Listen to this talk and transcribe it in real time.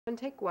And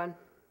take one.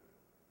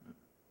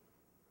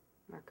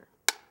 Marker.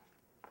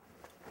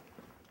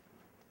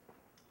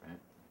 Right.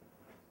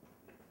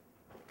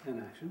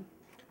 And action.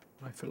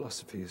 My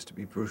philosophy is to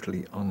be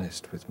brutally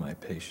honest with my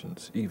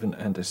patients, even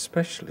and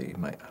especially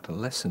my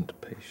adolescent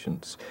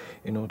patients,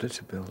 in order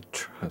to build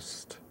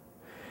trust.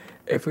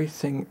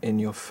 Everything in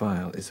your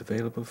file is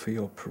available for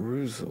your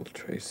perusal,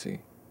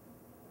 Tracey.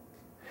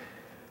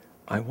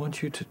 I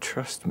want you to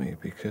trust me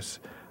because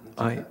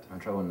I'm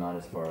trying not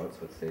as far out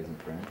so it stays in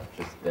frame.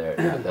 Just there.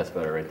 Yeah, that's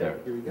better right there.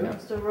 Here we go. Yeah.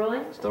 Still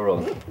rolling? Still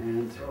rolling.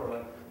 And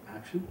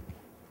action.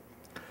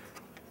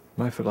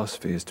 My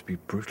philosophy is to be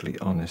brutally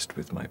honest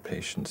with my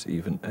patients,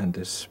 even and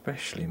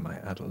especially my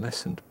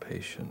adolescent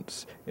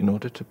patients, in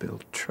order to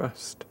build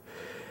trust.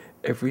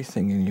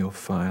 Everything in your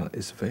file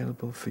is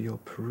available for your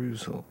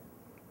perusal.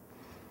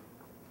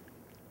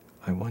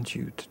 I want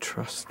you to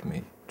trust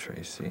me,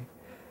 Tracey,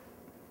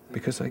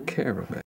 because I care about you.